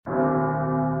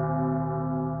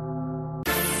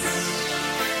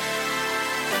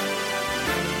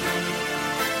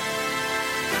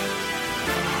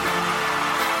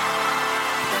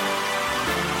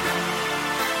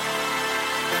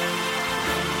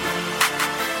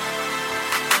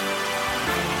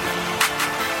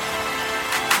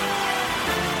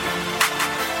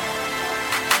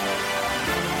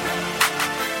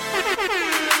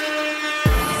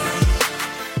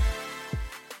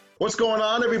What's going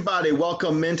on, everybody?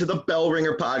 Welcome into the Bell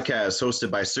Ringer podcast, hosted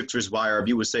by Sixers Wire of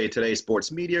USA Today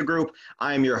Sports Media Group.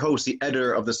 I am your host, the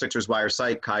editor of the Sixers Wire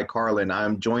site, Kai Carlin. I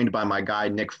am joined by my guy,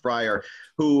 Nick Friar,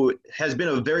 who has been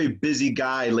a very busy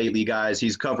guy lately, guys.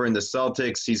 He's covering the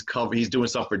Celtics. He's doing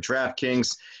stuff for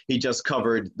DraftKings. He just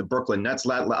covered the Brooklyn Nets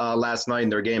last night in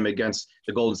their game against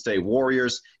the Golden State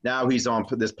Warriors. Now he's on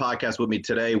this podcast with me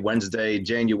today, Wednesday,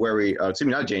 December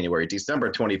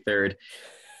 23rd.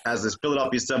 As the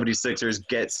Philadelphia 76ers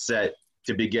get set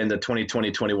to begin the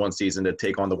 2020-21 season to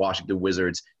take on the Washington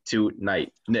Wizards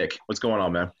tonight. Nick, what's going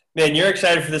on, man? Man, you're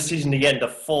excited for this season to get into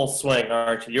full swing,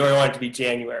 aren't you? You only want it to be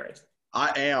January.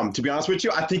 I am. To be honest with you,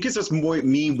 I think it's just more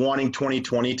me wanting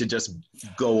 2020 to just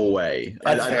go away.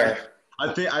 That's fair.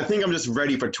 I think I'm just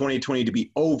ready for 2020 to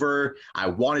be over. I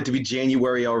want it to be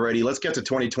January already. Let's get to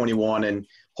 2021 and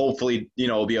hopefully,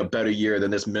 it'll be a better year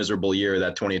than this miserable year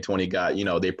that 2020 got,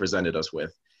 they presented us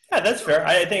with. Yeah, that's fair.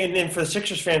 I think, and for the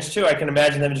Sixers fans too, I can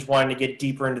imagine them just wanting to get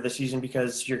deeper into the season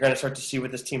because you're going to start to see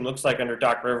what this team looks like under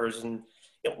Doc Rivers. And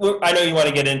I know you want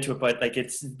to get into it, but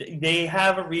they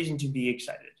have a reason to be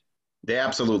excited. They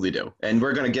absolutely do. And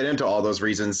we're going to get into all those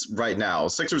reasons right now.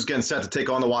 Sixers getting set to take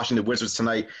on the Washington Wizards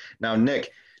tonight. Now, Nick,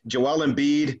 Joel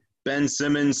Embiid, Ben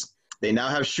Simmons, they now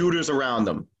have shooters around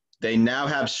them.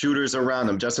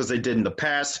 Just as they did in the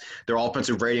past. Their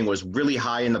offensive rating was really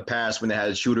high in the past when they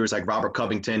had shooters like Robert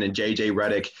Covington and J.J.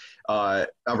 Redick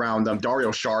around them.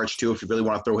 Dario Saric, too, if you really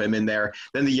want to throw him in there.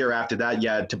 Then the year after that, you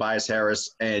had Tobias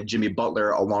Harris and Jimmy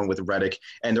Butler along with Redick.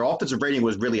 And their offensive rating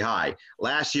was really high.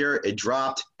 Last year, it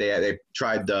dropped. They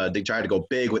tried to go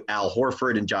big with Al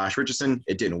Horford and Josh Richardson.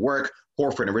 It didn't work.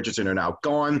 Horford and Richardson are now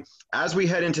gone. As we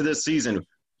head into this season,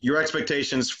 your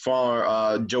expectations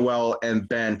for Joel and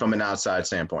Ben from an outside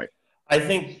standpoint? I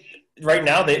think right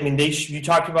now, you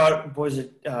talked about,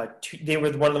 they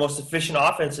were one of the most efficient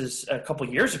offenses a couple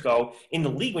of years ago in the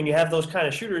league when you have those kind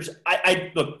of shooters.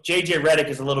 Look, J.J. Redick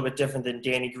is a little bit different than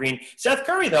Danny Green. Seth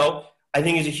Curry, though, I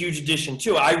think is a huge addition,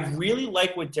 too. I really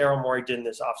like what Daryl Morey did in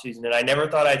this offseason, and I never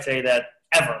thought I'd say that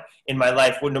ever in my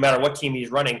life, no matter what team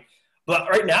he's running. But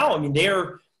right now,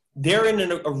 they're in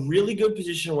a really good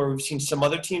position where we've seen some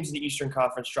other teams in the Eastern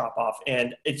Conference drop off.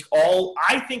 And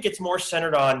I think it's more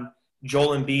centered on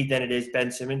Joel Embiid than it is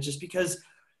Ben Simmons, just because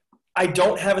I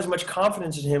don't have as much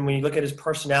confidence in him when you look at his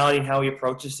personality and how he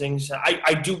approaches things.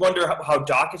 I do wonder how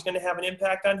Doc is going to have an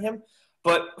impact on him.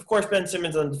 But, of course, Ben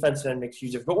Simmons on the defensive end makes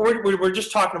huge difference. But we're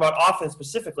just talking about offense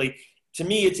specifically. To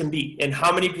me, it's Embiid. And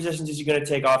how many positions is he going to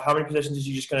take off? How many positions is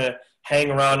he just going to hang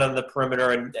around on the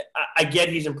perimeter? And I get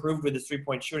he's improved with his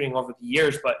three-point shooting over the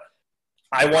years, but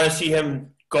I want to see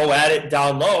him go at it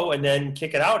down low and then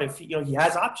kick it out if he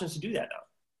has options to do that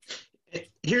now.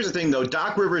 Here's the thing, though.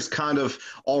 Doc Rivers kind of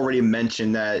already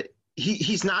mentioned that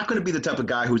he's not going to be the type of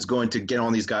guy who's going to get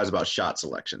on these guys about shot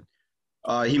selection.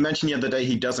 He mentioned the other day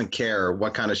he doesn't care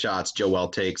what kind of shots Joel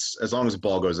takes as long as the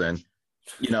ball goes in.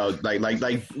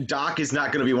 Like Doc is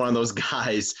not going to be one of those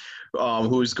guys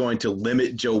who's going to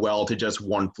limit Joel to just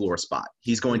one floor spot.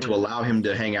 He's going to allow him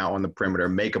to hang out on the perimeter,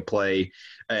 make a play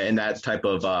in that type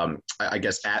of,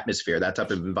 atmosphere, that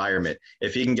type of environment.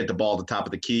 If he can get the ball at the top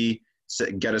of the key,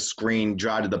 get a screen,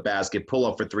 drive to the basket, pull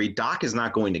up for three, Doc is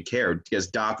not going to care because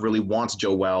Doc really wants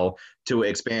Joel to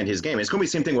expand his game. It's going to be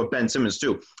the same thing with Ben Simmons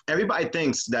too. Everybody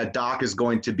thinks that Doc is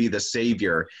going to be the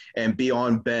savior and be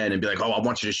on Ben and be like, oh, I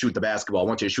want you to shoot the basketball.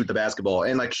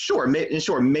 And sure,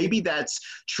 maybe that's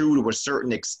true to a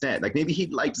certain extent. Like maybe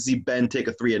he'd like to see Ben take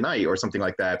a three a night or something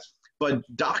like that. But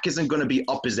Doc isn't going to be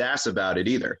up his ass about it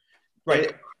either.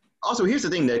 Right. Also, here's the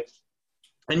thing, Nick,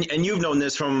 and you've known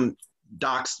this from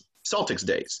Doc's Celtics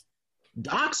days.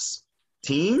 Doc's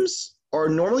teams are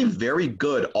normally very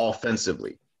good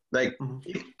offensively.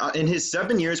 In his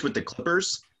 7 years with the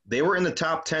Clippers, they were in the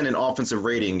top 10 in offensive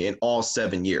rating in all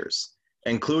 7 years,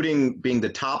 including being the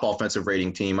top offensive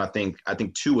rating team, I think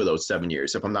 2 of those 7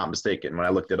 years, if I'm not mistaken, when I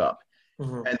looked it up.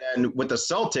 Mm-hmm. And then with the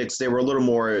Celtics, they were a little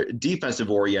more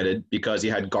defensive oriented because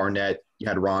you had Garnett, you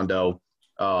had Rondo,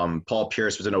 Paul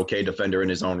Pierce was an okay defender in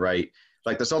his own right.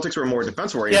 Like the Celtics were more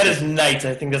defensive oriented. That is nice.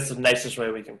 I think that's the nicest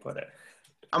way we can put it.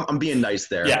 I'm being nice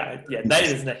there. Yeah,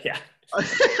 nice is nice. Yeah.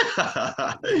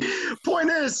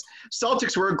 Point is,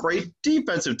 Celtics were a great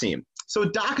defensive team. So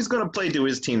Doc is going to play to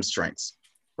his team's strengths.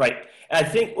 Right. And I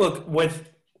think, look, with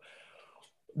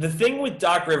the thing with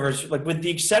Doc Rivers, with the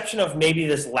exception of maybe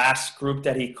this last group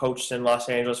that he coached in Los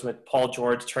Angeles with Paul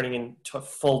George turning into a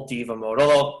full diva mode,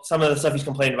 although some of the stuff he's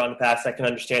complained about in the past I can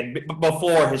understand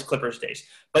before his Clippers days.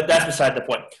 But that's beside the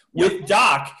point. With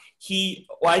Doc,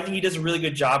 what I think he does a really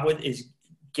good job with is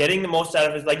getting the most out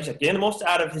of his, like you said, getting the most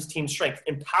out of his team's strength,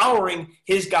 empowering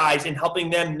his guys and helping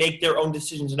them make their own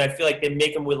decisions. And I feel like they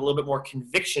make them with a little bit more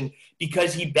conviction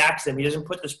because he backs them. He doesn't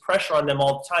put this pressure on them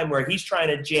all the time where he's trying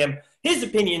to jam his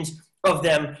opinions of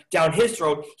them down his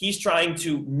throat. He's trying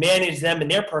to manage them and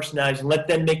their personalities and let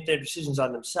them make their decisions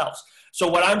on themselves. So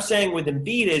what I'm saying with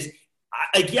Embiid is,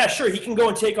 like, yeah, sure, he can go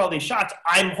and take all these shots.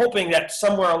 I'm hoping that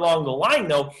somewhere along the line,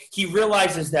 though, he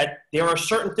realizes that there are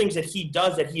certain things that he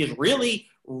does that he is really,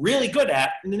 really good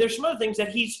at. And then there's some other things that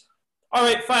he's, all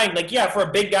right, fine. Like, yeah, for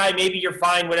a big guy, maybe you're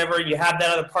fine, whatever. You have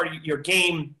that other part of your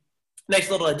game, nice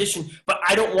little addition. But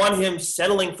I don't want him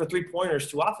settling for three-pointers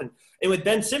too often. And with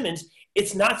Ben Simmons,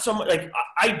 it's not so much like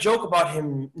I joke about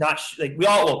him not like we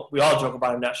all joke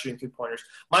about him not shooting three-pointers.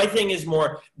 My thing is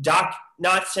more Doc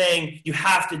not saying you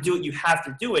have to do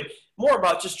it, more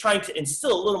about just trying to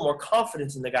instill a little more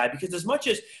confidence in the guy, because as much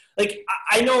as like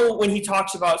I know when he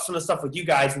talks about some of the stuff with you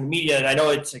guys in the media, and I know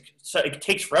it's like, it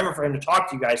takes forever for him to talk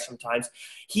to you guys sometimes,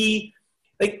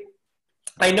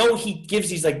 I know he gives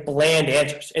these like bland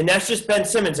answers, and that's just Ben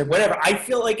Simmons, like whatever. I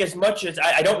feel like as much as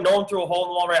I don't know him through a hole in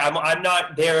the wall, right? I'm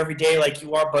not there every day like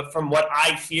you are, but from what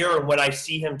I hear and when I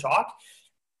see him talk,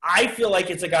 I feel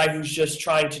like it's a guy who's just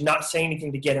trying to not say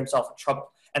anything to get himself in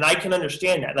trouble, and I can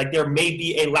understand that. Like there may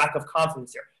be a lack of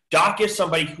confidence there. Doc is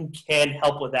somebody who can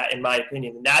help with that, in my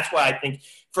opinion, and that's why I think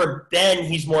for Ben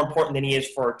he's more important than he is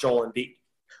for Joel Embiid.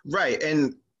 Right,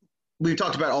 and we've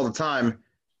talked about it all the time.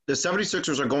 The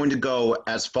 76ers are going to go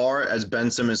as far as Ben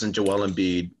Simmons and Joel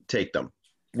Embiid take them,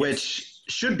 which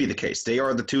should be the case. They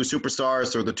are the two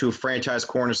superstars. They're the two franchise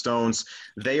cornerstones.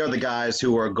 They are the guys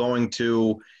who are going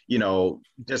to,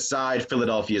 decide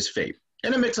Philadelphia's fate.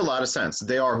 And it makes a lot of sense.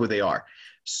 They are who they are.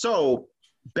 So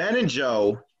Ben and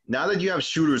Joe, now that you have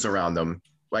shooters around them,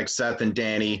 like Seth and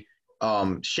Danny,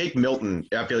 Shake Milton,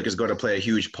 I feel like is going to play a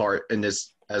huge part in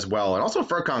this as well. And also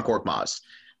Furkan Korkmaz.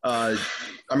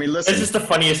 Listen. This is the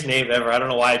funniest name ever. I don't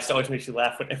know why it always makes you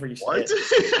laugh whenever you say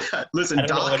it. Listen,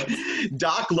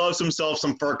 Doc loves himself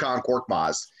some Furkan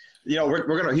Korkmaz.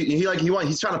 We're gonna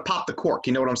he's trying to pop the cork.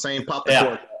 You know what I'm saying? Pop the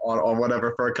cork on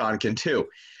whatever Furkan can do.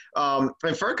 And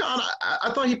Furkan,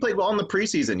 I thought he played well in the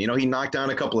preseason. He knocked down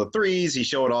a couple of threes. He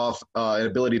showed off an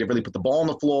ability to really put the ball on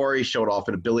the floor. He showed off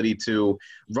an ability to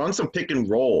run some pick and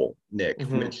roll, Nick,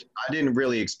 which I didn't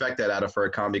really expect that out of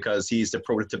Furkan because he's the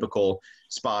prototypical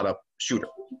spot-up shooter.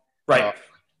 Right.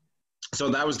 So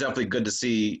that was definitely good to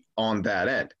see on that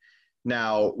end.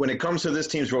 Now, when it comes to this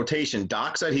team's rotation,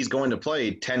 Doc said he's going to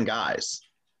play 10 guys.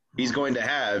 He's going to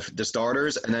have the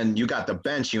starters, and then you got the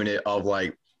bench unit of,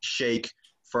 like, Shake,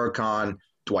 Furkan,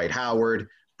 Dwight Howard,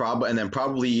 and then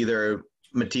probably either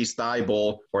Matisse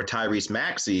Thybulle or Tyrese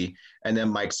Maxey, and then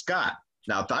Mike Scott.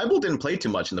 Now, Thybulle didn't play too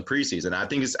much in the preseason. I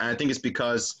think it's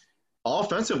because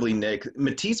offensively, Nick,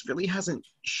 Matisse really hasn't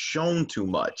shown too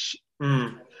much.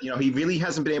 He really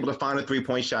hasn't been able to find a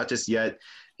three-point shot just yet.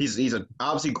 He's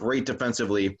obviously great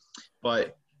defensively,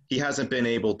 but he hasn't been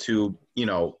able to,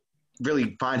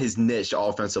 really find his niche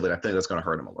offensively. I think that's going to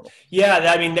hurt him a little. Yeah,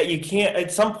 that you can't –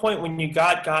 at some point when you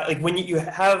got – like when you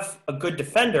have a good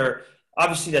defender,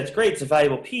 obviously that's great. It's a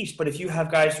valuable piece. But if you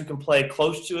have guys who can play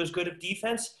close to as good of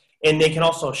defense and they can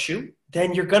also shoot,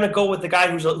 then you're going to go with the guy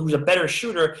who's a better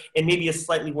shooter and maybe a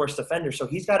slightly worse defender. So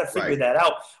he's got to figure that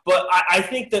out. But I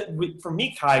think that for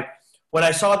me, Kai, when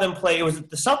I saw them play – it was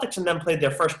the Celtics and them played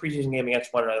their first preseason game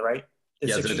against one another, right?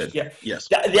 Yes, it did. Yeah. Yes.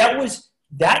 That was –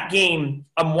 that game,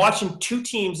 I'm watching two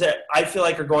teams that I feel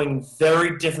like are going in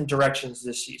very different directions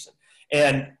this season.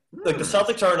 And the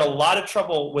Celtics are in a lot of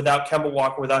trouble without Kemba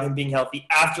Walker, without him being healthy,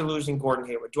 after losing Gordon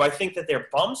Hayward. Do I think that they're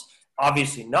bums?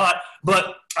 Obviously not.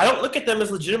 But I don't look at them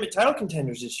as legitimate title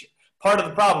contenders this year. Part of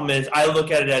the problem is I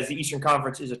look at it as the Eastern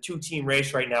Conference is a two-team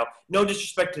race right now. No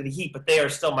disrespect to the Heat, but they are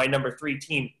still my number 3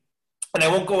 team. And I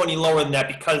won't go any lower than that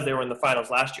because they were in the finals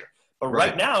last year. But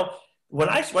right now, when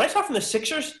I saw from the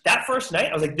Sixers that first night,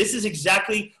 I was like, this is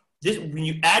exactly this. When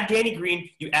you add Danny Green,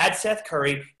 you add Seth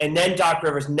Curry, and then Doc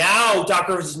Rivers. Now Doc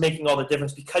Rivers is making all the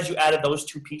difference because you added those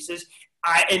two pieces.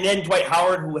 And then Dwight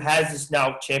Howard, who has this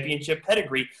now championship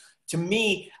pedigree. To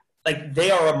me, like they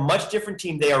are a much different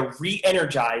team. They are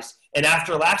re-energized. And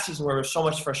after last season where there was so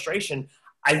much frustration,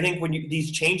 I think when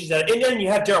these changes – and then you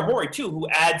have Daryl Morey too, who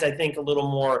adds, I think, a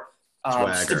little more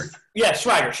swagger.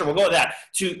 Swagger. Sure, we'll go with that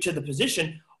to the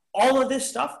position. All of this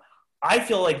stuff, I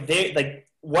feel like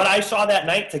what I saw that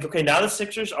night, it's like, okay, now the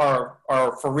Sixers are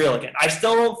for real again. I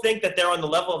still don't think that they're on the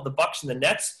level of the Bucks and the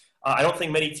Nets. I don't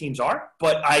think many teams are,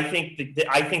 but I think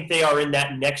they are in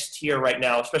that next tier right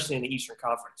now, especially in the Eastern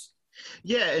Conference.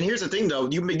 Yeah, and here's the thing, though.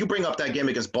 You bring up that game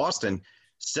against Boston.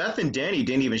 Seth and Danny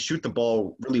didn't even shoot the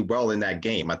ball really well in that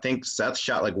game. I think Seth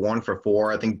shot like 1 for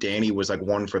 4. I think Danny was like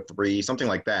 1 for 3, something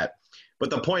like that.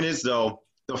 But the point is, though,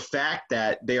 the fact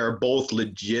that they are both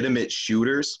legitimate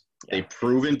shooters, they've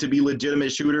proven to be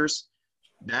legitimate shooters,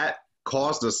 that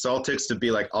caused the Celtics to be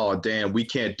like, oh, damn, we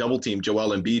can't double team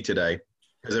Joel Embiid today.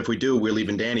 Because if we do, we're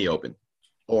leaving Danny open.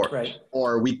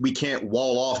 Or we can't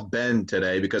wall off Ben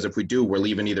today because if we do, we're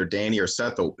leaving either Danny or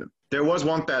Seth open. There was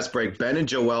one fast break. Ben and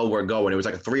Joel were going. It was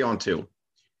like a 3-on-2.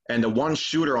 And the one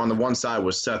shooter on the one side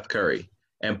was Seth Curry.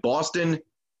 And Boston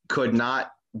could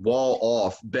not wall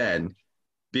off Ben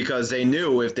because they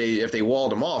knew if they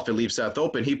walled him off, it leaves Seth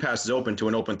open. He passes open to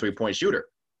an open 3-point shooter.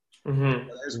 Mm-hmm.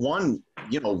 There's one,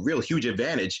 real huge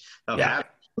advantage of having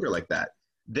a shooter like that.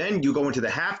 Then you go into the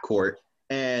half court,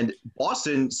 and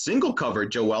Boston single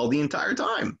covered Joel the entire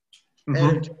time. Mm-hmm.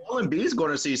 And Joel Embiid is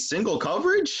going to see single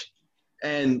coverage,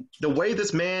 and the way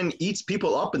this man eats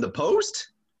people up in the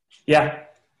post. Yeah.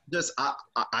 Just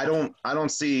I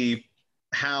don't see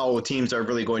how teams are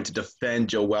really going to defend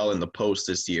Joel in the post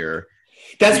this year.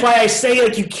 That's why I say,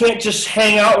 like, you can't just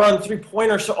hang out around the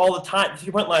three-point line all the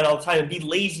time and be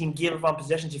lazy and give up on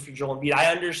possessions if you're Joel Embiid.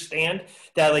 I understand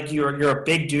that, like, you're a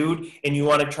big dude and you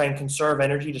want to try and conserve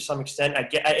energy to some extent.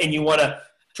 And you want to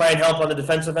try and help on the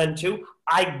defensive end too.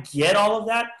 I get all of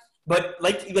that, but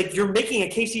like you're making a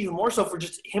case even more so for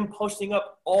just him posting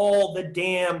up all the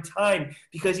damn time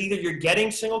because either you're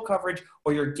getting single coverage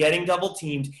or you're getting double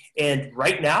teamed. And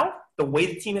right now, the way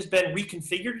the team has been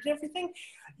reconfigured and everything,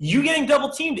 you getting double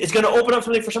teamed is going to open up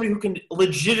something for somebody who can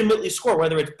legitimately score,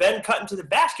 whether it's Ben cutting to the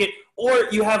basket or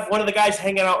you have one of the guys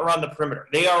hanging out around the perimeter.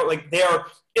 They are,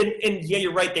 and yeah,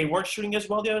 you're right. They weren't shooting as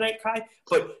well the other night, Kai,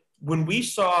 but when we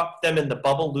saw them in the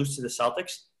bubble lose to the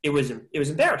Celtics, it was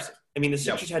embarrassing. I mean, the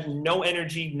Sixers had no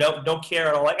energy, no care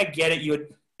at all. Like, I get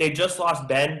it. They just lost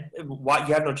Ben. Why,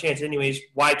 you have no chance anyways.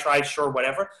 Why try? Sure,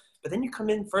 whatever. But then you come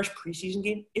in first preseason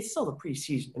game, it's still the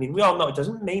preseason. I mean, we all know it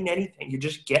doesn't mean anything. You're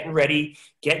just getting ready,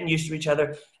 getting used to each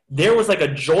other. There was like a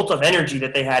jolt of energy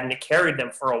that they had, and it carried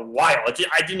them for a while.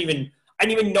 I didn't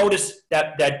even notice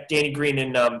that Danny Green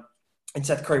and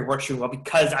Seth Curry weren't shooting well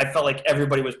because I felt like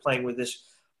everybody was playing with this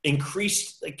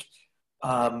increased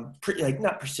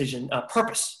not precision,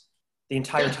 purpose the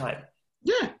entire time.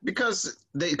 Yeah, because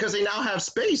they now have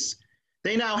space.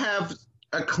 They now have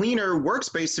a cleaner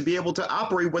workspace to be able to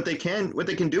operate what they can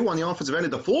do on the offensive end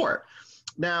of the floor.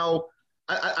 Now,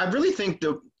 I really think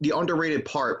the underrated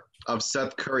part of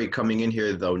Seth Curry coming in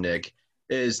here, though, Nick,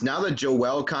 is now that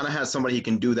Joel kind of has somebody he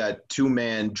can do that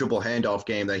two-man dribble handoff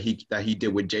game that he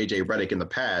did with J.J. Redick in the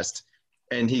past,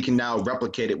 and he can now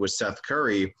replicate it with Seth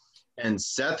Curry. And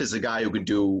Seth is a guy who can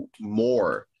do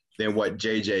more than what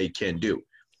J.J. can do.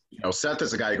 Seth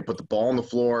is a guy who can put the ball on the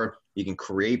floor. He can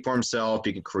create for himself.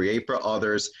 He can create for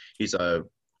others. He's a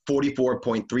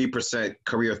 44.3%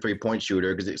 career three-point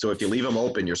shooter. So if you leave him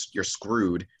open, you're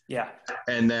screwed. Yeah.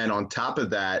 And then on top of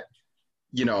that,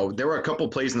 there were a couple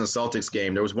plays in the Celtics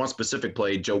game. There was one specific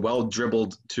play. Joel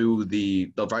dribbled to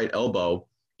the right elbow.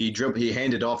 He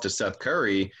handed off to Seth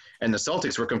Curry, and the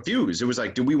Celtics were confused. It was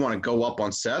like, do we want to go up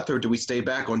on Seth or do we stay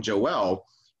back on Joel?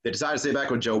 They decided to stay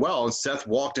back on Joel, and Seth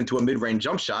walked into a mid-range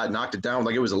jump shot and knocked it down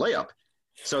like it was a layup.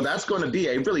 So that's going to be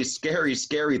a really scary,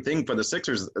 scary thing for the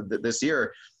Sixers this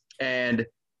year. And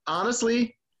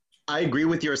honestly, I agree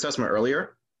with your assessment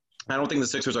earlier. I don't think the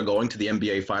Sixers are going to the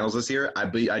NBA Finals this year.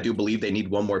 I do believe they need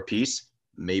one more piece,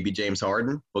 maybe James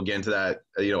Harden. We'll get into that,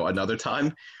 another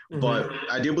time. Mm-hmm. But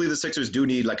I do believe the Sixers do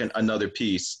need like another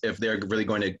piece if they're really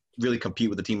going to really compete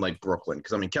with a team like Brooklyn.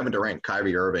 Because, I mean, Kevin Durant,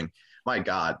 Kyrie Irving, my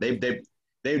God,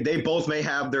 they both may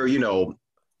have their,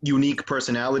 unique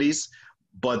personalities,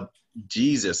 but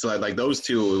Jesus, like those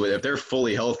two, if they're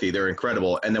fully healthy, they're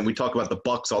incredible. And then we talk about the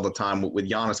Bucks all the time with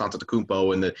Giannis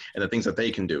Antetokounmpo and the things that they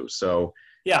can do. So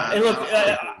yeah, and look,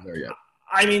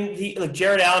 I mean,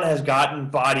 Jared Allen has gotten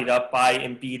bodied up by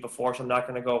Embiid before, so I'm not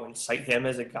going to go and cite him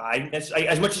as a guy.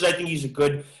 As much as I think he's a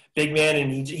good big man,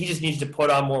 and he just needs to put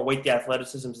on more weight. The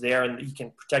athleticism's there, and he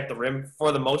can protect the rim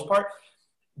for the most part.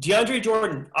 DeAndre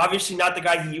Jordan, obviously not the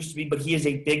guy he used to be, but he is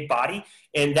a big body,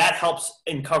 and that helps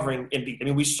in covering Embiid. I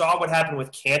mean, we saw what happened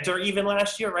with Cantor even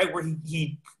last year, right, where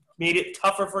he made it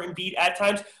tougher for Embiid at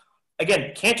times.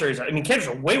 Again, Cantor's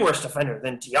a way worse defender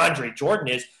than DeAndre Jordan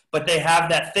is, but they have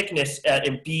that thickness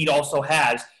Embiid also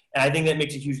has, and I think that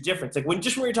makes a huge difference. Like when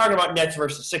you're talking about Nets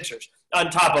versus Sixers, on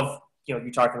top of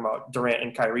you're talking about Durant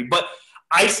and Kyrie, but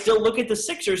I still look at the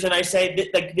Sixers and I say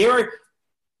that like they're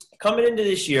coming into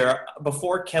this year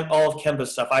before all of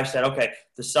Kemba's stuff. I said, okay,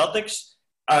 the Celtics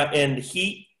and the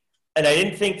Heat and I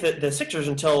didn't think that the Sixers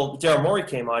until Daryl Morey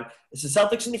came on, is the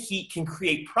Celtics and the Heat can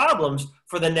create problems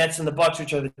for the Nets and the Bucks,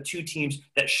 which are the two teams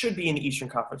that should be in the Eastern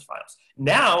Conference Finals.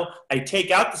 Now I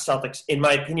take out the Celtics, in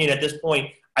my opinion, at this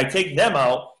point. I take them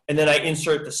out, and then I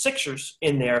insert the Sixers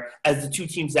in there as the two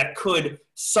teams that could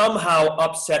somehow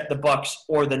upset the Bucks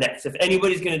or the Nets. If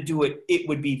anybody's going to do it, it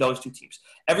would be those two teams.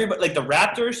 Everybody, like the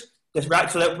Raptors,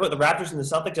 so that would put the Raptors and the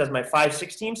Celtics as my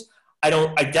 5-6 teams. I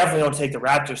definitely don't take the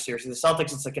Raptors seriously. The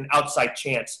Celtics, it's like an outside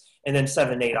chance, and then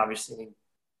 7 and 8, obviously. I mean,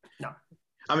 no.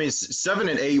 I mean, 7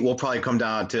 and 8 will probably come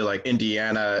down to like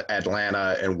Indiana,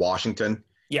 Atlanta, and Washington.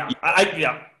 Yeah,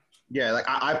 Yeah, like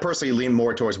I personally lean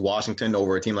more towards Washington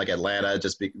over a team like Atlanta.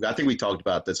 I think we talked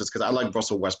about this. It's because I like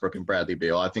Russell Westbrook and Bradley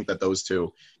Beal. I think that those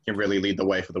two can really lead the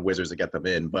way for the Wizards to get them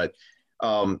in. But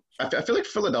I feel like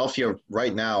Philadelphia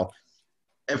right now,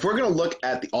 if we're going to look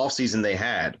at the offseason they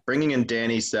had, bringing in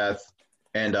Danny, Seth,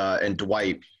 and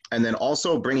Dwight, and then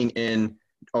also bringing in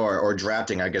or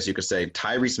drafting, I guess you could say,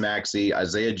 Tyrese Maxey,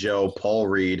 Isaiah Joe, Paul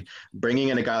Reed, bringing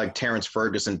in a guy like Terrence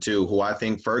Ferguson too, who I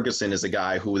think Ferguson is a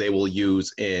guy who they will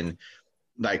use in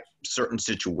like certain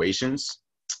situations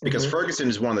because Ferguson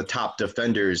is one of the top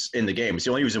defenders in the game. It's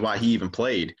the only reason why he even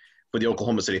played for the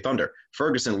Oklahoma City Thunder.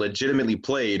 Ferguson legitimately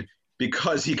played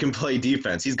because he can play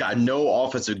defense. He's got no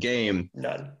offensive game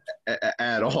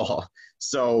at all.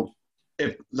 So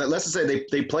if let's just say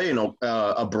they play in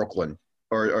a Brooklyn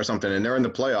or something, and they're in the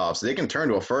playoffs, they can turn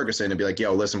to a Ferguson and be like,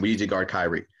 yo, listen, we need to guard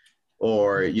Kyrie.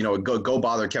 Or, go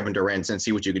bother Kevin Durant and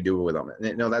see what you can do with him.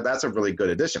 And, that's a really good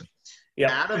addition.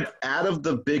 Yeah. Out of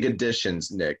the big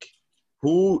additions, Nick,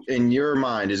 who in your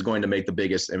mind is going to make the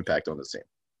biggest impact on the team?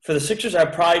 For the Sixers,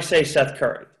 I'd probably say Seth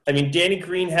Curry. I mean, Danny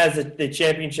Green has the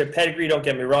championship pedigree, don't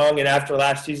get me wrong, and after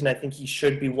last season, I think he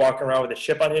should be walking around with a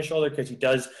chip on his shoulder because he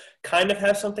does kind of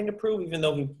have something to prove, even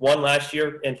though he won last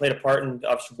year and played a part in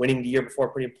obviously winning the year before, a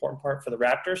pretty important part for the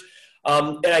Raptors.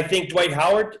 And I think Dwight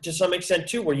Howard, to some extent,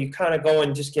 too, where you kind of go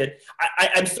and just get –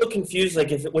 I'm still confused.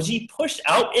 Like, was he pushed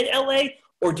out in L.A.,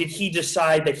 or did he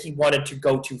decide that he wanted to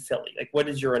go to Philly? Like, what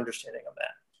is your understanding of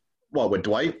that? Well, with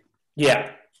Dwight?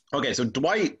 Yeah. Okay, so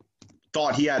Dwight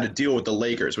thought he had to deal with the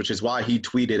Lakers, which is why he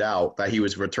tweeted out that he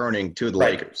was returning to the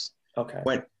Lakers. Okay.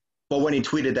 But when he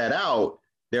tweeted that out,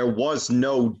 there was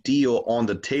no deal on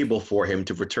the table for him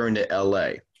to return to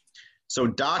LA. So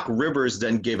Doc Rivers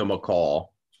then gave him a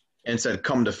call and said,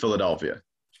 come to Philadelphia.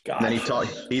 Gotcha. And then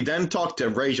he then talked to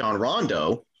Rajon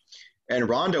Rondo, and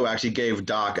Rondo actually gave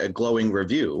Doc a glowing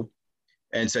review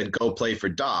and said, go play for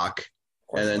Doc.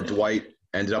 And then Dwight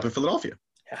ended up in Philadelphia.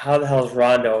 How the hell is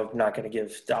Rondo not going to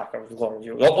give Doc a glowing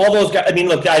review? All those guys – I mean,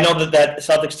 look, I know that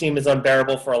Celtics team is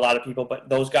unbearable for a lot of people, but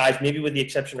those guys, maybe with the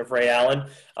exception of Ray Allen,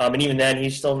 and even then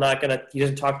he's still not going to – he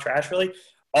doesn't talk trash really.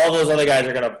 All those other guys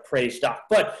are going to praise Doc.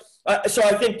 But so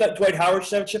I think that Dwight Howard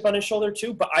should have a chip on his shoulder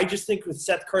too, but I just think with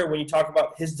Seth Curry, when you talk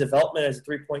about his development as a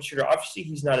three-point shooter, obviously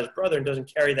he's not his brother and doesn't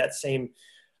carry that same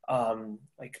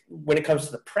like when it comes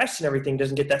to the press and everything,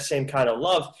 doesn't get that same kind of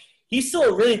love. He's still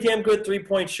a really damn good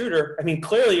three-point shooter. I mean,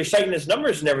 clearly you're citing his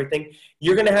numbers and everything.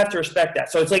 You're going to have to respect that.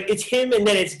 So it's like it's him and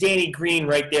then it's Danny Green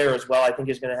right there as well. I think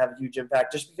is going to have a huge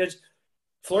impact just because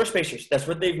floor spacers, that's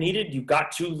what they've needed. You've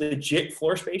got two legit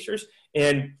floor spacers,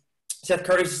 and Seth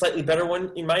Curry's a slightly better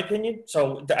one in my opinion.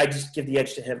 So I just give the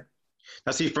edge to him.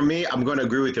 Now, see, for me, I'm going to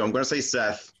agree with you. I'm going to say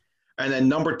Seth. And then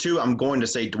number 2, I'm going to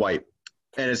say Dwight.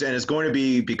 And it's going to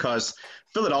be because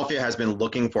Philadelphia has been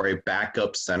looking for a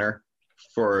backup center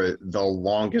for the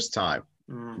longest time,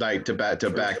 like to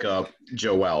back up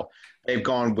Joel. They've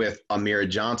gone with Amir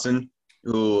Johnson,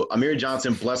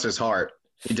 bless his heart,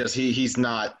 he's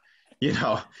not, he's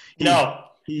not,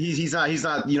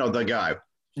 the guy.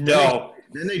 No.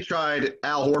 Then they tried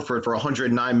Al Horford for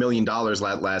 $109 million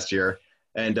last year,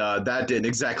 and that didn't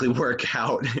exactly work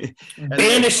out.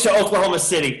 Banished to Oklahoma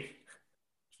City.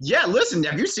 Yeah, listen,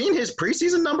 have you seen his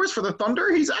preseason numbers for the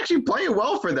Thunder? He's actually playing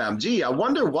well for them. Gee, I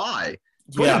wonder why.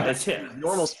 Yeah, that's him.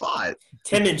 Normal spot.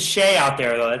 Tim and Shea out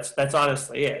there, though. That's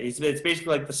honestly, yeah. It's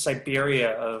basically like the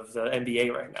Siberia of the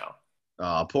NBA right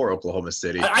now. Poor Oklahoma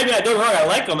City. I mean, I don't know. I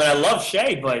like them, and I love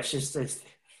Shea, but it's just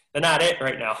they're not it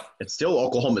right now. It's still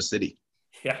Oklahoma City.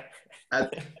 Yeah.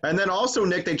 And then also,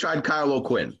 Nick, they tried Kyle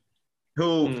O'Quinn,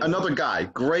 who another guy,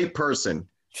 great person,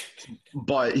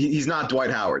 but he's not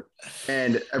Dwight Howard.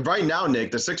 And right now,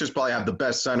 Nick, the Sixers probably have the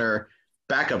best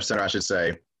backup center, I should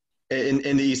say,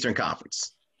 in the Eastern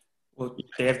Conference. Well,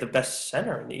 they have the best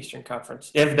center in the Eastern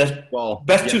Conference. They have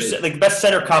the best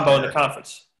center combo in the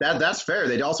conference. That's fair.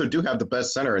 They also do have the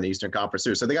best center in the Eastern Conference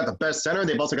too. So they got the best center, and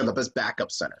they've also got the best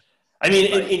backup center. I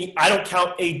mean, I don't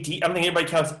count AD. I don't think anybody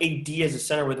counts AD as a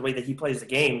center with the way that he plays the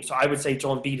game. So I would say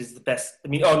Joel Embiid is the best. I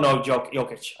mean,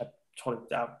 Jokic.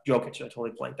 Jokic. I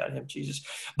totally blanked on him. Jesus.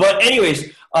 But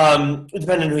anyways,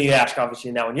 depending on who you ask, obviously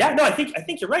in that one. Yeah, no, I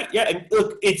think you're right. Yeah, and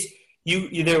look, it's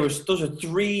those are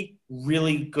three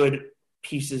really good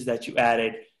pieces that you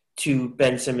added to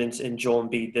Ben Simmons and Joel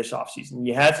Embiid this offseason.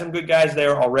 You had some good guys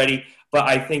there already, but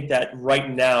I think that right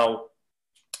now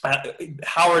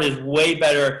Howard is way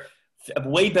better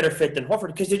fit than Horford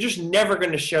because they're just never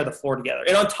going to share the floor together.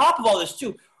 And on top of all this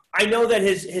too, I know that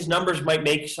his numbers might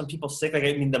make some people sick. Like,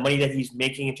 I mean, the money that he's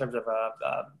making in terms of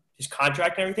his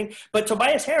contract and everything. But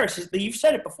Tobias Harris, you've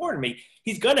said it before to me,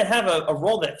 he's going to have a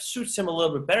role that suits him a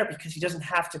little bit better because he doesn't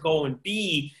have to go and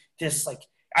be this, like,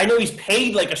 I know he's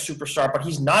paid like a superstar, but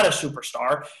he's not a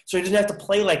superstar. So he doesn't have to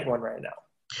play like one right now.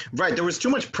 Right. There was too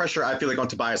much pressure, I feel like, on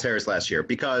Tobias Harris last year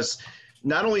because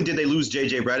not only did they lose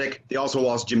J.J. Redick, they also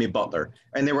lost Jimmy Butler.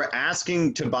 And they were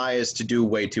asking Tobias to do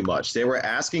way too much. They were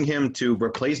asking him to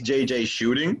replace J.J.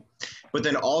 shooting, but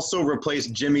then also replace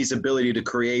Jimmy's ability to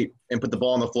create and put the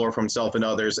ball on the floor for himself and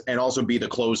others and also be the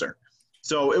closer.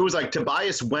 So it was like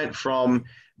Tobias went from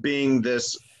being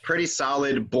this pretty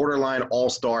solid borderline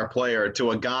all-star player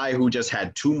to a guy who just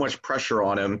had too much pressure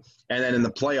on him. And then in the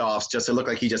playoffs, it looked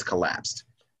like he just collapsed.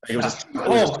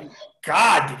 Like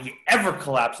God, did he ever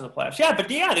collapse in the playoffs? Yeah, but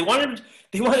yeah, they wanted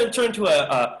to turn into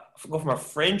go from a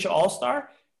fringe all-star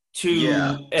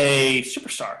to a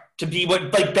superstar, to be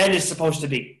what like Ben is supposed to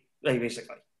be, like,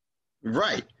 basically.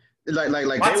 Right.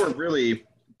 Like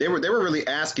they were really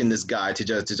asking this guy to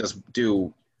just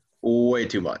do way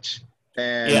too much.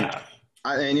 And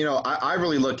I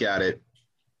really look at it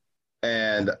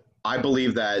and I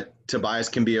believe that Tobias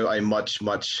can be a much,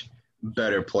 much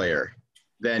better player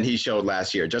than he showed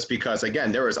last year, just because,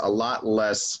 again, there was a lot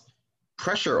less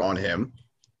pressure on him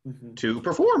to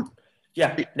perform.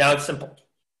 Yeah, now it's simple.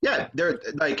 Yeah,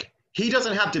 he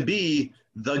doesn't have to be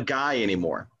the guy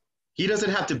anymore. He doesn't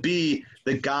have to be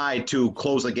the guy to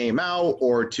close the game out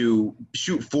or to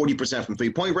shoot 40% from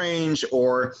three-point range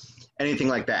or anything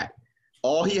like that.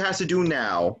 All he has to do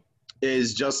now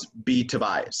is just be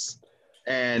Tobias.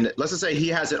 And let's just say he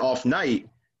has an off night,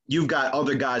 you've got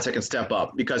other guys that can step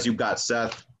up because you've got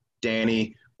Seth,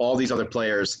 Danny, all these other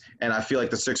players. And I feel like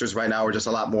the Sixers right now are just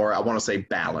a lot more, I want to say,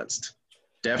 balanced.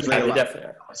 Definitely. Yeah, definitely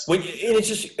are. And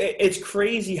it's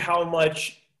crazy how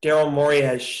much Daryl Morey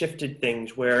has shifted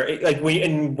things where,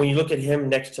 when you look at him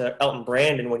next to Elton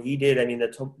Brand and what he did, I mean,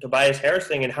 the Tobias Harris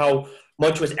thing and how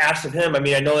much was asked of him. I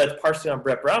mean, I know that's partially on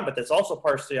Brett Brown, but that's also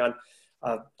partially on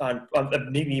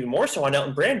maybe even more so on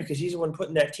Elton Brand because he's the one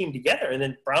putting that team together. And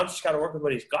then Brown's just got to work with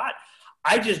what he's got.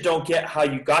 I just don't get how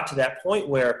you got to that point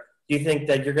where you think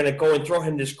that you're going to go and throw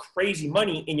him this crazy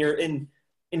money and you're in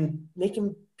make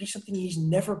him be something he's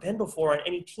never been before on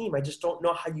any team. I just don't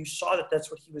know how you saw that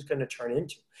that's what he was going to turn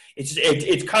into.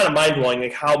 It's kind of mind blowing,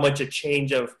 like how much a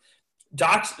change of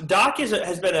Doc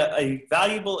has been a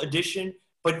valuable addition.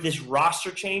 But this roster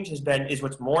change is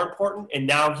what's more important, and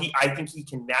now I think he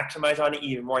can maximize on it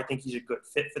even more. I think he's a good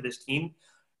fit for this team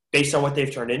based on what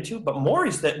they've turned into. But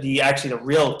Morey's the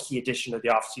real key addition of the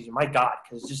offseason. My God,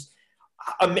 because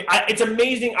it's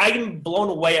amazing. I am blown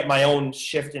away at my own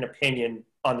shift in opinion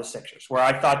on the Sixers, where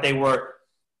I thought they were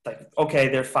like, okay,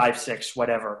 they're 5-6,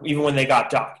 whatever. Even when they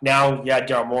got Doc, now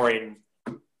Daryl Morey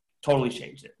and totally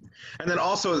changed it. And then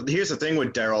also, here's the thing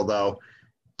with Daryl though.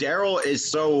 Daryl is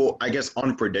so, I guess,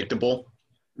 unpredictable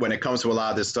when it comes to a lot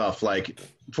of this stuff. Like,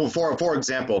 for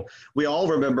example, we all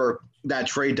remember that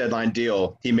trade deadline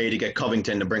deal he made to get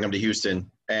Covington to bring him to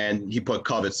Houston, and he put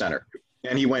Cov at center,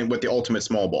 and he went with the ultimate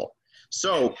small ball.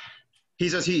 So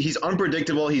he's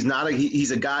unpredictable. He's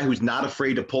a guy who's not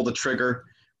afraid to pull the trigger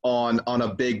on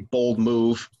a big, bold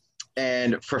move.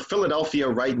 And for Philadelphia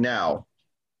right now,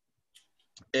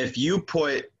 if you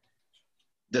put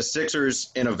the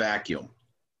Sixers in a vacuum,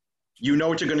 you know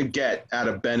what you're going to get out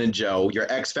of Ben and Joe. Your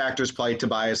X factor is probably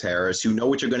Tobias Harris. You know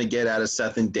what you're going to get out of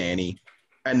Seth and Danny.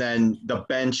 And then the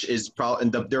bench is probably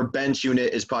their bench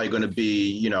unit is probably going to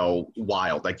be,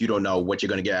 wild. Like, you don't know what you're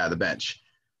going to get out of the bench.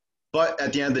 But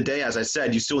at the end of the day, as I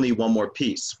said, you still need one more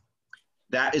piece.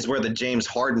 That is where the James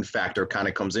Harden factor kind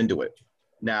of comes into it.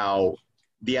 Now,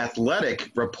 The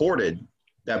Athletic reported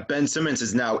that Ben Simmons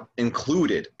is now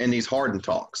included in these Harden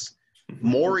talks.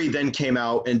 Morey then came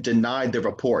out and denied the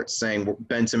reports, saying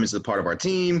Ben Simmons is a part of our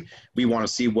team. We want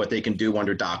to see what they can do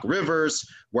under Doc Rivers.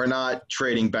 We're not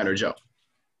trading Ben or Joe.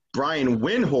 Brian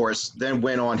Windhorst then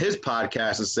went on his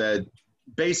podcast and said,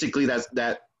 basically,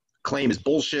 that claim is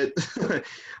bullshit.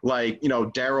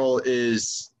 Daryl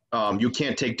is you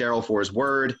can't take Daryl for his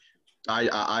word.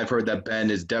 I've heard that Ben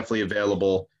is definitely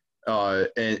available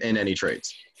in any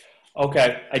trades.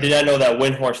 Okay. I did not know that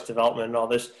Windhorst development and all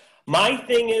this. My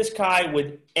thing is, Kai,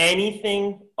 with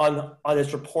anything on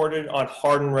that's reported on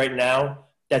Harden right now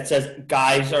that says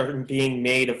guys are being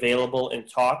made available in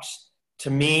talks, to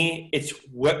me, it's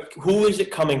who is it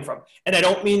coming from? And I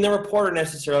don't mean the reporter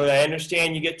necessarily. I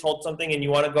understand you get told something and you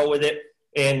want to go with it,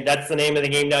 and that's the name of the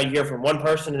game now. You hear from one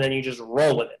person and then you just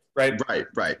roll with it, right?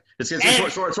 Right. It's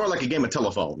sort of like a game of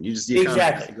telephone. You exactly.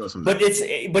 Kind of goes from but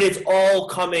it's all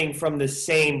coming from the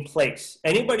same place.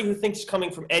 Anybody who thinks it's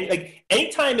coming from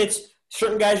anytime it's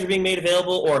certain guys are being made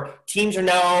available or teams are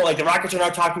now, like the Rockets are now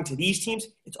talking to these teams,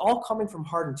 it's all coming from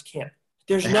Harden's camp.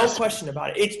 There's no question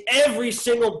about it. It's every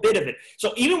single bit of it.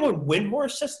 So even when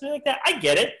Windhorst says something like that, I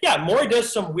get it. Yeah, Morey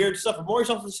does some weird stuff. And Morey's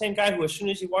also the same guy who, as soon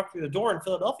as he walked through the door in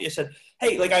Philadelphia, said,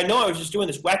 hey, I know I was just doing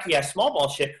this wacky-ass small ball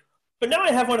shit, but now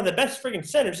I have one of the best friggin'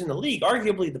 centers in the league,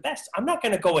 arguably the best. I'm not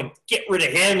going to go and get rid of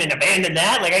him and abandon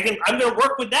that. I'm going to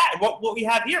work with that and what we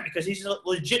have here because he's a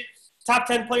legit top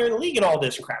 10 player in the league and all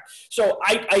this crap. So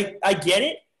I get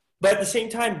it. But at the same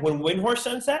time, when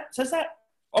Windhorst says that,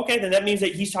 okay, then that means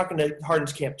that he's talking to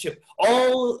Harden's camp too.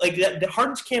 The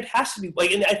Harden's camp has to be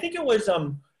and I think it was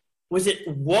it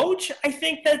Woj? I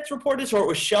think that's reported this, or it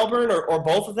was Shelburne, or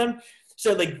both of them.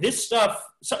 So this stuff,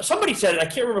 somebody said it. I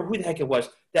can't remember who the heck it was.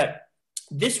 That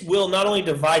this will not only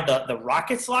divide the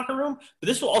Rockets locker room, but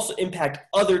this will also impact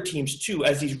other teams too,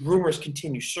 as these rumors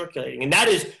continue circulating, and that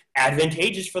is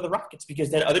advantageous for the Rockets because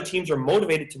then other teams are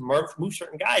motivated to move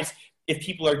certain guys if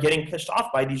people are getting pissed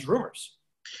off by these rumors.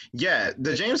 Yeah,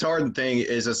 the James Harden thing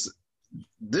is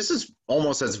this is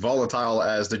almost as volatile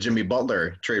as the Jimmy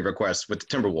Butler trade request with the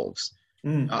Timberwolves.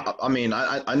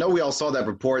 I know we all saw that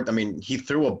report. He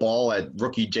threw a ball at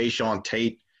rookie Jayshawn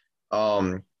Tate.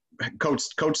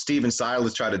 Coach Steven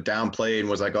Silas tried to downplay it and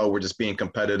was like, "Oh, we're just being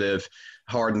competitive."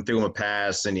 Harden threw him a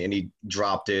pass and he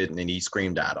dropped it and he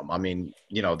screamed at him.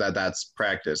 That's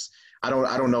practice. I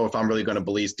don't know if I'm really going to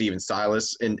believe Steven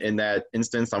Silas in that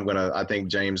instance. I think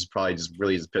James probably just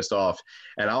really is pissed off.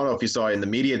 And I don't know if you saw it in the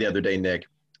media the other day, Nick,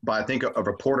 but I think a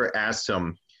reporter asked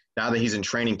him, now that he's in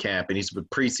training camp and he's with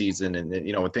preseason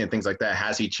and things like that,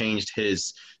 has he changed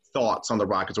his thoughts on the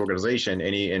Rockets organization?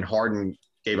 And Harden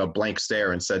gave a blank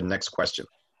stare and said, "Next question."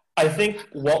 I think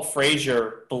Walt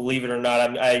Frazier, believe it or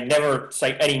not, I never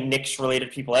cite any Knicks-related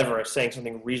people ever as saying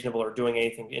something reasonable or doing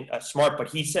anything smart, but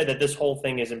he said that this whole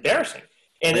thing is embarrassing.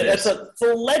 And it's a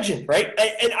legend, right?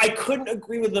 And I couldn't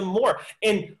agree with them more.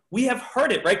 And we have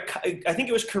heard it, right? I think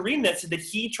it was Kareem that said that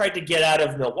he tried to get out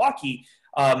of Milwaukee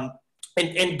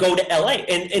and go to L.A.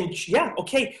 And yeah,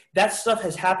 okay, that stuff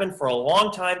has happened for a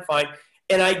long time, fine.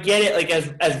 And I get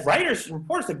it, as writers and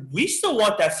reporters, we still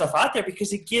want that stuff out there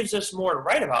because it gives us more to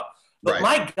write about. But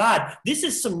My God, this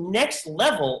is some next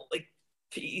level,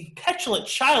 petulant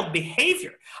child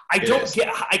behavior. I just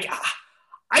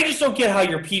don't get how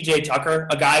you're PJ Tucker,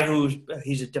 a guy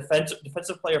he's a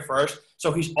defensive player first,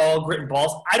 so he's all grit and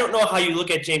balls. I don't know how you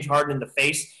look at James Harden in the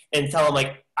face and tell him,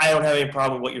 I don't have any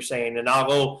problem with what you're saying, and I'll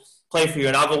go play for you,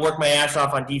 and I'll go work my ass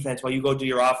off on defense while you go do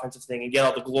your offensive thing and get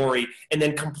all the glory and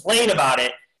then complain about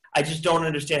it. I just don't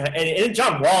understand how – and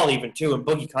John Wall even too and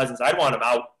Boogie Cousins, I'd want them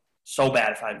out so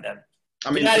bad if I'm them.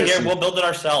 Get out of here. We'll build it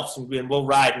ourselves, and we'll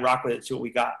ride and rock with it, see what we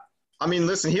got.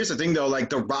 Listen, here's the thing, though.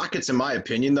 The Rockets, in my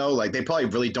opinion, though, they probably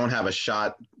really don't have a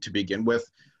shot to begin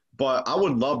with. But I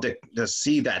would love to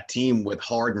see that team with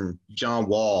Harden, John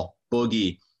Wall,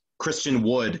 Boogie, Christian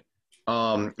Wood,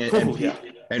 and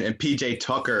PJ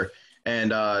Tucker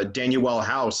and Daniel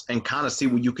House, and kind of see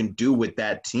what you can do with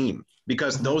that team.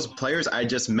 Because those players I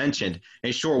just mentioned,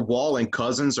 and sure, Wall and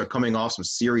Cousins are coming off some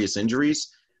serious injuries,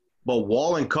 but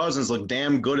Wall and Cousins look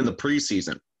damn good in the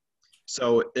preseason.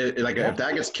 So if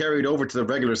that gets carried over to the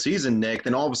regular season, Nick,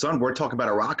 then all of a sudden we're talking about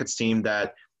a Rockets team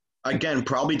that, again,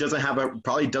 probably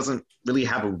doesn't really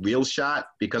have a real shot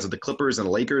because of the Clippers and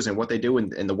the Lakers and what they do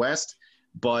in the West.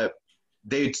 But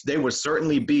they would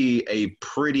certainly be a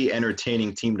pretty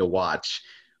entertaining team to watch,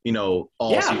 all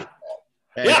season.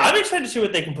 I'm excited to see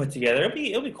what they can put together.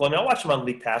 It'll be cool. I'll watch them on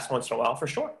League Pass once in a while for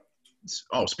sure.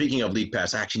 Oh, speaking of League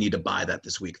Pass, I actually need to buy that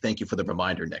this week. Thank you for the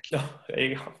reminder, Nick. Oh, there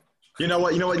you go. You know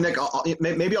what, Nick?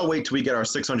 Maybe I'll wait till we get our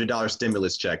 $600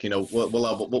 stimulus check.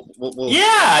 We'll Yeah,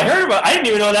 I heard about. I didn't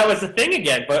even know that was a thing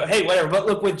again. But hey, whatever. But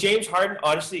look, with James Harden,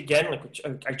 honestly, again,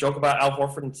 I joke about Al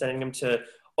Horford and sending him to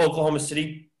Oklahoma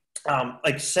City.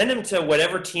 Send him to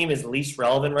whatever team is least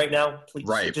relevant right now, please.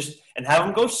 Right. And have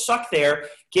him go suck there.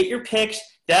 Get your picks.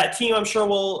 That team, I'm sure,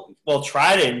 will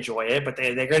try to enjoy it, but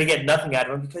they're going to get nothing out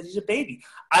of him because he's a baby.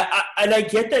 I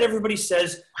get that everybody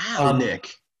says, "Wow,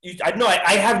 Nick."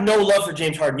 I have no love for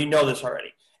James Harden. You know this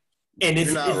already. And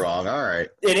You're not wrong. All right.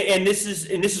 And this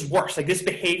is worse. Like this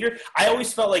behavior, I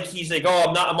always felt like he's like, oh,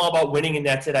 I'm all about winning and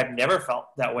that's it. I've never felt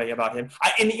that way about him.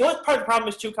 And you know what part of the problem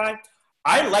is too, Kai?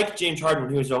 I liked James Harden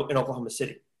when he was in Oklahoma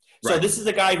City. So This is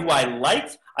a guy who I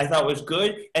liked, I thought was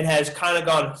good, and has kind of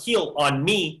gone heel on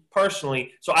me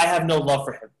personally. So I have no love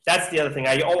for him. That's the other thing.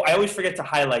 I always forget to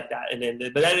highlight that,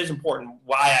 but that is important.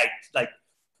 Why I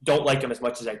don't like him as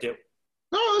much as I do.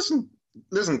 No,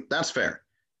 listen, that's fair.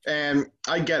 And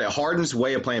I get it. Harden's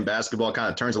way of playing basketball kind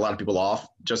of turns a lot of people off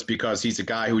just because he's a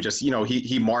guy who just,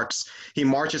 he marches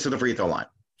to the free throw line.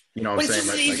 You know what I'm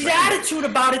saying? His attitude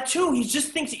about it, too. He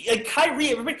just thinks – Kyrie,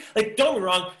 everybody – don't get me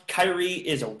wrong, Kyrie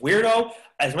is a weirdo.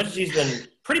 As much as he's been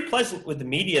pretty pleasant with the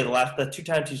media the 2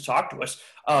 times he's talked to us,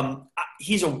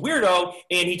 he's a weirdo,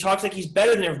 and he talks like he's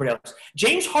better than everybody else.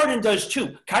 James Harden does,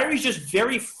 too. Kyrie's just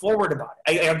very forward about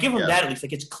it. I'll give him that at least.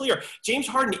 It's clear. James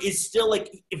Harden is still,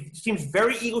 it seems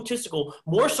very egotistical,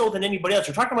 more so than anybody else.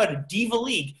 You're talking about a diva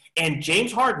league, and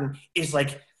James Harden is,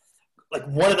 like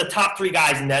one of the top 3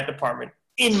 guys in that department.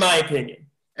 In my opinion.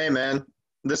 Hey, man,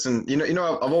 listen,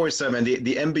 I've always said, man, the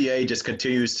NBA just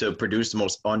continues to produce the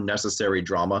most unnecessary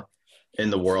drama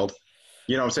in the world.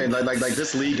 You know what I'm saying? Like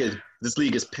this league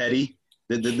is petty.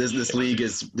 This league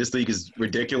is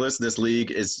ridiculous. This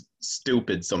league is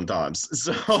stupid sometimes.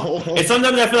 So and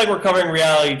sometimes I feel like we're covering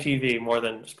reality TV more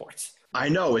than sports. I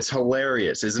know, it's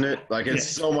hilarious, isn't it? It's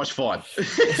so much fun.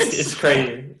 It's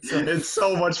crazy. It's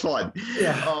so much fun.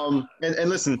 Yeah. And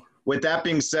listen, with that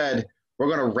being said, we're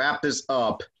going to wrap this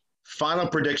up. Final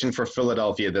prediction for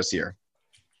Philadelphia this year.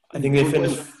 I think they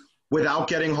finish without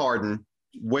getting Harden,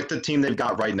 with the team they've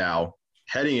got right now,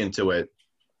 heading into it.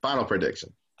 Final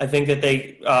prediction. I think that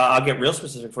I'll get real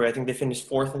specific for you. I think they finish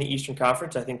 4th in the Eastern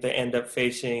Conference. I think they end up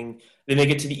they make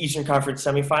it to the Eastern Conference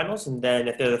semifinals. And then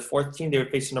if they're the 4th team, they would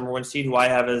face the number 1 seed, who I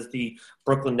have as the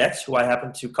Brooklyn Nets, who I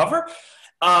happen to cover.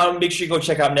 Make sure you go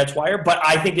check out Nets Wire. But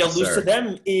I think they'll lose to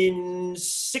them in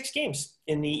 6 games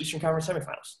in the Eastern Conference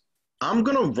semifinals. I'm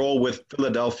going to roll with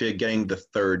Philadelphia getting the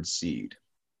 3rd seed.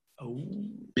 Oh.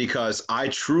 Because I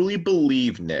truly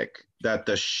believe, Nick, that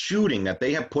the shooting that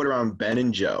they have put around Ben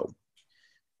and Joe,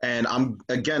 and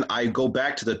I go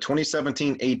back to the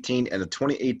 2017-18 and the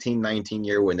 2018-19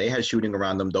 year when they had shooting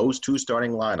around them, those 2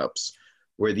 starting lineups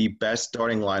were the best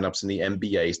starting lineups in the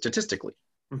NBA statistically.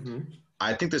 Mm-hmm.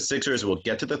 I think the Sixers will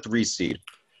get to the 3 seed,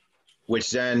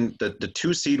 which then the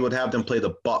 2 seed would have them play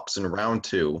the Bucks in round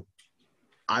 2.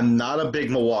 I'm not a big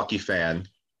Milwaukee fan.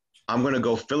 I'm going to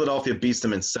go Philadelphia beats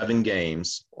them in 7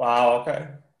 games. Wow, okay.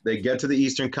 They get to the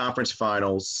Eastern Conference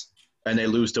Finals, and they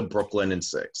lose to Brooklyn in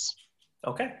 6.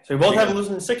 Okay. So we both have them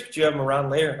losing in 6, but you have them around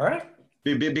later. All right.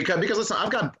 Because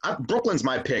listen, Brooklyn's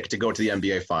my pick to go to the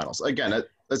NBA Finals. Again,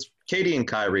 that's Katie and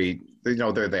Kyrie.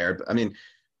 They're there. I mean,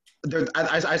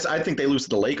 I think they lose to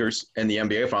the Lakers in the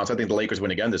NBA Finals. I think the Lakers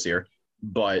win again this year.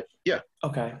 But yeah.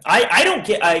 Okay. I don't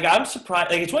get. I'm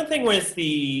surprised. It's one thing when it's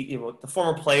the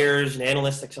former players and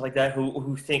analysts and stuff like that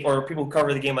who think, or people who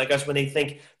cover the game like us, when they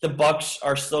think the Bucks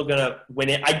are still gonna win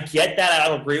it. I get that. I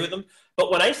don't agree with them. But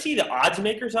when I see the odds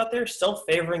makers out there still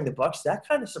favoring the Bucks, that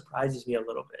kind of surprises me a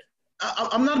little bit.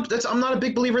 I'm not a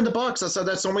big believer in the Bucks. I've said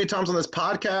that so many times on this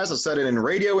podcast. I've said it in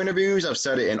radio interviews. I've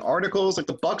said it in articles.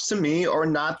 The Bucks to me are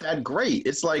not that great.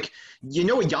 It's like, what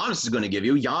Giannis is going to give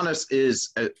you. Giannis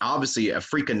is obviously a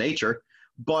freak of nature,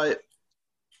 but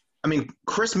I mean,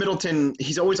 Chris Middleton,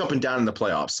 he's always up and down in the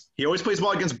playoffs. He always plays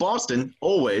well against Boston,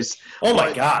 always. Oh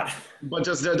my God! But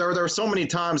just there are so many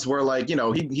times where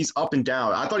he's up and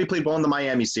down. I thought he played well in the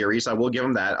Miami series. I will give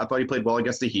him that. I thought he played well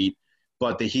against the Heat.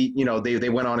 But the Heat, they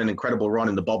went on an incredible run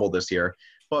in the bubble this year.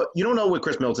 But you don't know what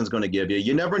Chris Middleton's going to give you.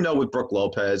 You never know with Brook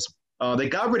Lopez. They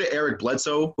got rid of Eric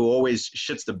Bledsoe, who always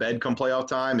shits the bed come playoff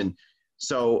time. And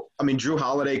so, I mean, Drew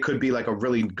Holiday could be like a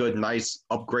really good, nice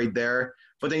upgrade there.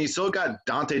 But then you still got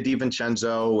Dante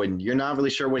DiVincenzo, and you're not really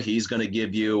sure what he's going to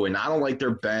give you. And I don't like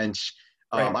their bench.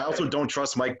 Right. I also don't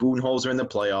trust Mike Budenholzer in the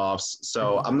playoffs.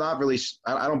 So I'm not really –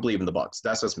 I don't believe in the Bucks.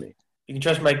 That's just me. You can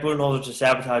trust Mike Budenholzer to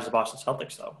sabotage the Boston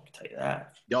Celtics, though. I can tell you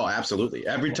that. Oh, absolutely.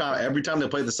 Every time they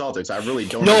play the Celtics, I really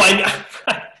don't. No,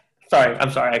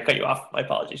 I'm sorry. I cut you off. My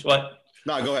apologies. What?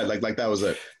 No, go ahead. Like that was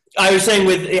it. I was saying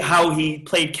with how he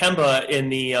played Kemba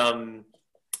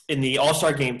in the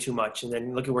All-Star game too much, and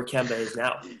then look at where Kemba is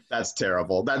now. That's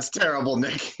terrible. That's terrible,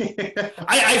 Nick.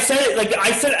 I said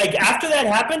it after that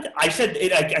happened. I said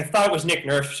it. I thought it was Nick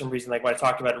Nurse for some reason. When I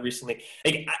talked about it recently,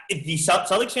 the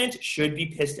Celtics fans should be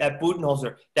pissed at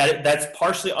Budenholzer. That's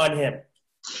partially on him.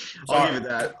 I'll give you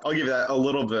that. I'll give you that a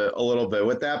little bit.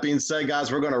 With that being said,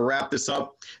 guys, we're going to wrap this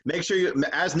up. Make sure you,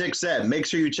 as Nick said, make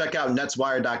sure you check out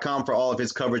netswire.com for all of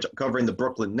his coverage covering the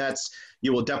Brooklyn Nets.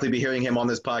 You will definitely be hearing him on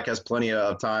this podcast plenty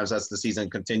of times as the season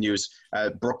continues.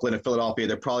 Brooklyn and Philadelphia,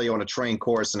 they're probably on a train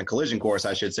course and a collision course,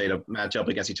 I should say, to match up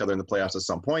against each other in the playoffs at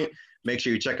some point. Make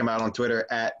sure you check him out on Twitter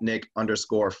at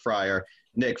Nick_Friar.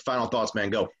 Nick, final thoughts, man.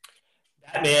 Go.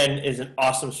 Batman is an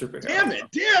awesome superhero.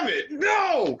 Damn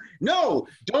it. No,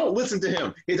 don't listen to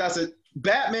him. That's it.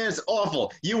 Batman's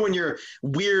awful. You and your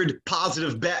weird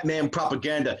positive Batman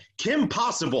propaganda. Kim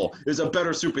Possible is a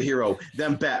better superhero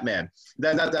than Batman.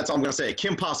 That's all I'm going to say.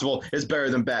 Kim Possible is better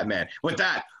than Batman. With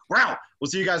that, we're out. We'll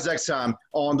see you guys next time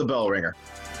on The Bell Ringer.